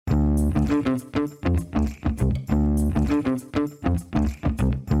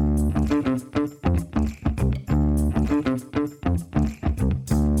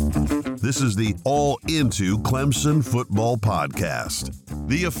This is the All Into Clemson Football Podcast,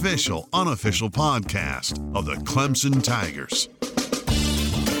 the official, unofficial podcast of the Clemson Tigers.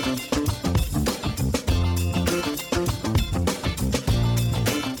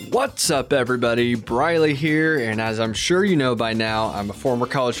 What's up, everybody? Briley here, and as I'm sure you know by now, I'm a former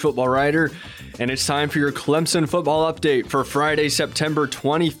college football writer, and it's time for your Clemson football update for Friday, September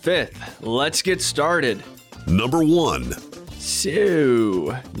 25th. Let's get started. Number 1.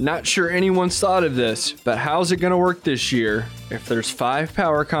 So, not sure anyone's thought of this, but how's it going to work this year if there's 5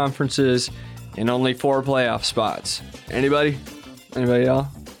 power conferences and only 4 playoff spots? Anybody? Anybody else?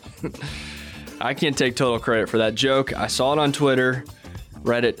 I can't take total credit for that joke. I saw it on Twitter,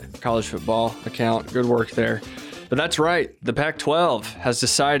 Reddit, college football account. Good work there. But that's right. The Pac-12 has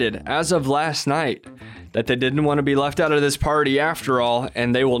decided as of last night that they didn't want to be left out of this party after all,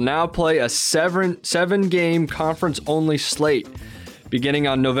 and they will now play a 7-game conference-only slate beginning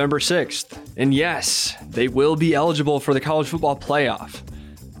on November 6th. And yes, they will be eligible for the college football playoff.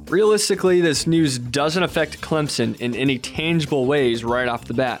 Realistically, this news doesn't affect Clemson in any tangible ways right off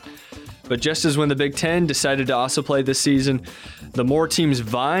the bat. But just as when the Big Ten decided to also play this season, the more teams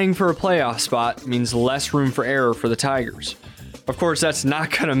vying for a playoff spot means less room for error for the Tigers. Of course, that's not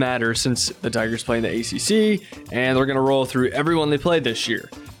going to matter since the Tigers play in the ACC, and they're going to roll through everyone they played this year.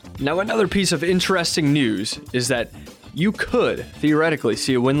 Now, another piece of interesting news is that you could theoretically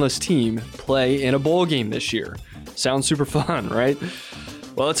see a winless team play in a bowl game this year. Sounds super fun, right?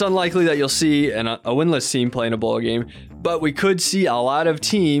 Well, it's unlikely that you'll see a winless team play in a bowl game, but we could see a lot of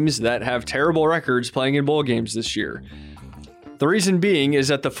teams that have terrible records playing in bowl games this year. The reason being is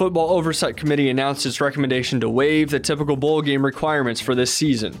that the Football Oversight Committee announced its recommendation to waive the typical bowl game requirements for this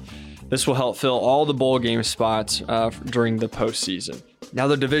season. This will help fill all the bowl game spots during the postseason. Now,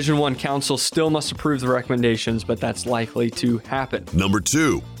 the Division I Council still must approve the recommendations, but that's likely to happen. Number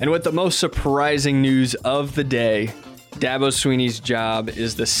 2. And with the most surprising news of the day, Dabo Swinney's job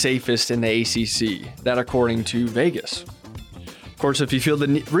is the safest in the ACC, that according to Vegas. Of course, if you feel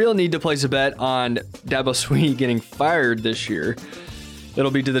the real need to place a bet on Dabo Swinney getting fired this year, it'll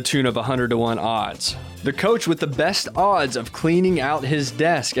be to the tune of 100-1 odds. The coach with the best odds of cleaning out his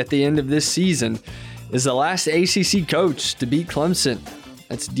desk at the end of this season is the last ACC coach to beat Clemson.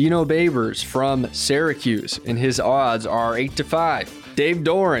 That's Dino Babers from Syracuse, and his odds are 8-5. Dave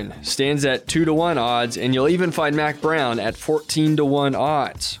Doran stands at 2-1 odds, and you'll even find Mac Brown at 14-1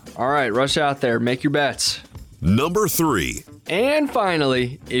 odds. All right, rush out there, make your bets. Number 3. And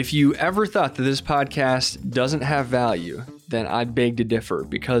finally, if you ever thought that this podcast doesn't have value, then I beg to differ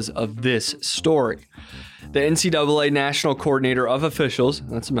because of this story. The NCAA National Coordinator of Officials,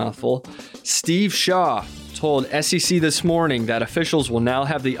 that's a mouthful, Steve Shaw, told SEC this morning that officials will now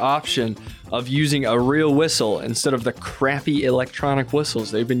have the option of using a real whistle instead of the crappy electronic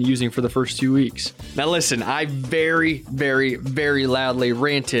whistles they've been using for the first 2 weeks. Now listen, I very, very, very loudly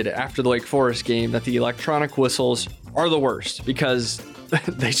ranted after the Wake Forest game that the electronic whistles are the worst because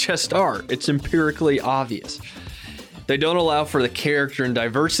they just are. It's empirically obvious. They don't allow for the character and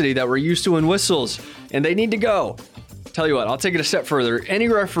diversity that we're used to in whistles, and they need to go. Tell you what, I'll take it a step further. Any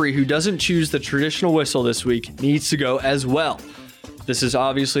referee who doesn't choose the traditional whistle this week needs to go as well. This is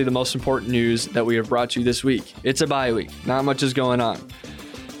obviously the most important news that we have brought you this week. It's a bye week. Not much is going on.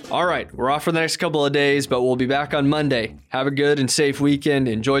 All right, we're off for the next couple of days, but we'll be back on Monday. Have a good and safe weekend.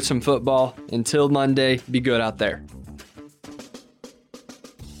 Enjoy some football. Until Monday, be good out there.